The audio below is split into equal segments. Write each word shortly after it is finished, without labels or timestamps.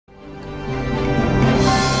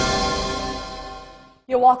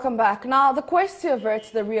welcome back. Now, the quest to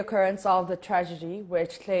avert the reoccurrence of the tragedy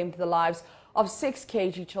which claimed the lives of 6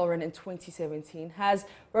 KG children in 2017 has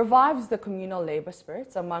revived the communal labor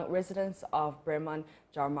spirits among residents of Breman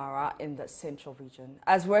Jamaraa in the central region.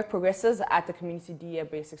 As work progresses at the Community D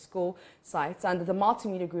Basic School sites under the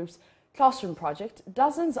multimedia group's classroom project,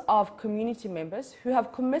 dozens of community members who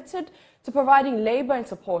have committed to providing labor in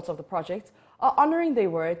support of the project are honouring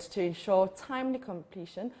their word to ensure timely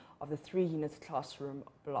completion of the 3-unit classroom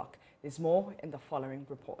block. There's more in the following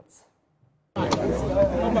reports.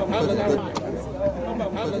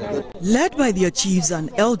 Led by their chiefs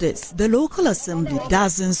and elders, the local assembly,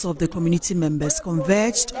 dozens of the community members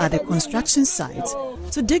converged at the construction site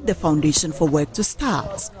to dig the foundation for work to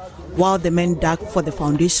start. While the men dug for the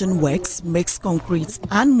foundation works, mixed concrete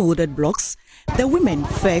and molded blocks, the women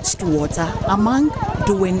fetched water among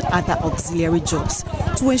doing other auxiliary jobs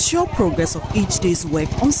to ensure progress of each day's work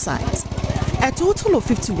on site. A total of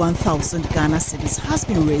 51,000 Ghana cedis has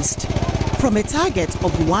been raised from a target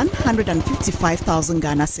of 155,000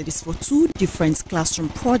 Ghana cedis for 2 different classroom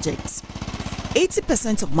projects.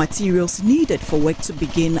 80% of materials needed for work to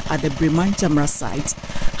begin at the Breman Jamaraa site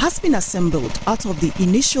has been assembled out of the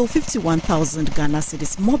initial 51,000 Ghana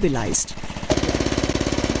cedis mobilized.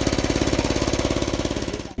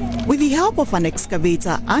 With the help of an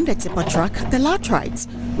excavator and a tipper truck, the laterites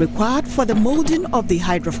required for the molding of the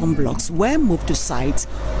hydroform blocks were moved to site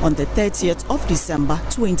on the 30th of December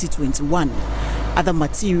 2021. Other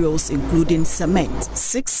materials including cement,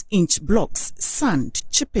 6-inch blocks, sand,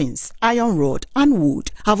 chippings, iron rod and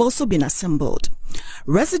wood have also been assembled.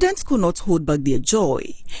 Residents could not hold back their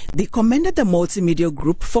joy. They commended the multimedia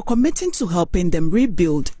group for committing to helping them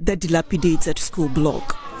rebuild the dilapidated school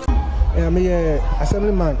block. I'm a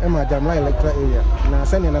assemblyman in my Jamaraa electoral area. Now,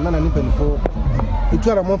 sending a man and open for it.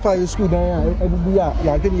 You are a more fire school than every year.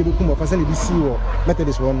 I can you come up and send this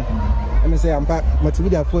Methodist one. And I say, I'm back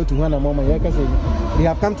material for to one among my workers. They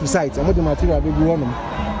have come to site. I'm the material will be one. I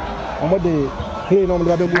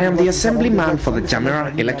am the assemblyman for the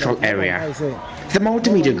Jamaraa electoral area. The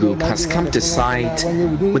multimedia group has come to site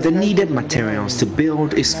with the needed materials to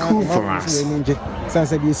build a school for us. We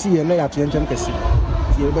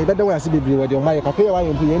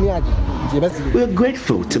are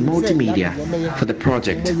grateful to multimedia for the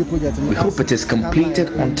project. We hope it is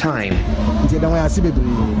completed on time.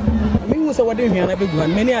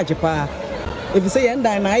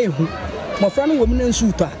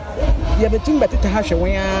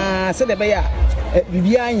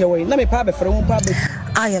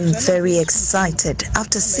 I am very excited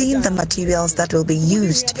after seeing the materials that will be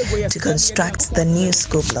used to construct the new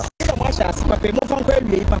school block.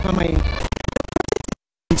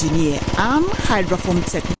 Engineer and hydroform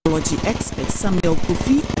technology expert Samuel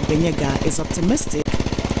Kofi Abenyega is optimistic.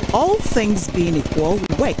 All things being equal,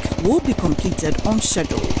 work will be completed on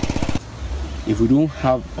schedule. If we don't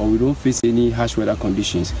have or we don't face any harsh weather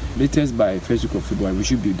conditions, latest by 1st week of February, we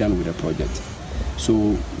should be done with the project.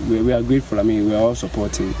 So we are grateful. I mean, we are all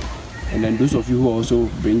supporting. And then those of you who are also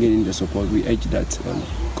bringing in the support, we urge that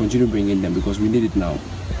continue bringing them because we need it now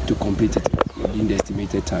to complete it in the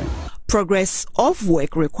estimated time. Progress of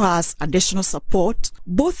work requires additional support,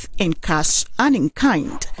 both in cash and in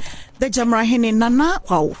kind. The Jamaraa Nana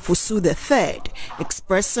Fusu III,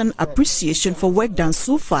 expressing appreciation for work done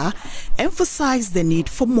so far, emphasized the need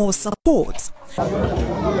for more support.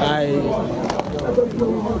 I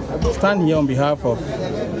stand here on behalf of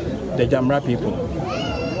the Jamaraa people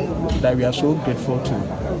that we are so grateful to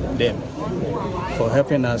them for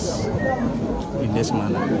helping us in this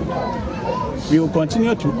manner. We will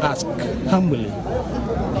continue to ask humbly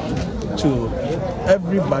to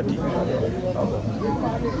everybody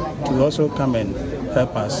to also come and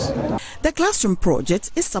help us. The classroom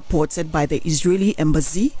project is supported by the Israeli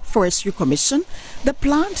Embassy, Forestry Commission, the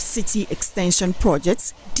Planned City Extension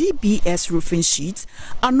Project, DBS Roofing Sheets,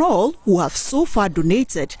 and all who have so far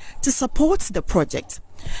donated to support the project.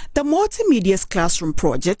 The Multimedia's Classroom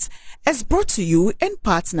Project is brought to you in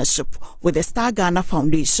partnership with the Star Ghana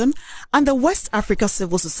Foundation and the West Africa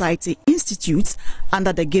Civil Society Institute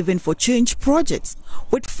under the Giving for Change project,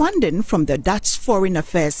 with funding from the Dutch Foreign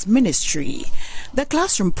Affairs Ministry. The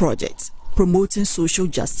Classroom Project, promoting social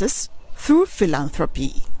justice through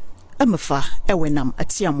philanthropy. Amafa Ewenam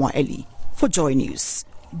Atiamwa Eli for Joy News,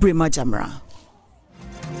 Breman Jamaraa.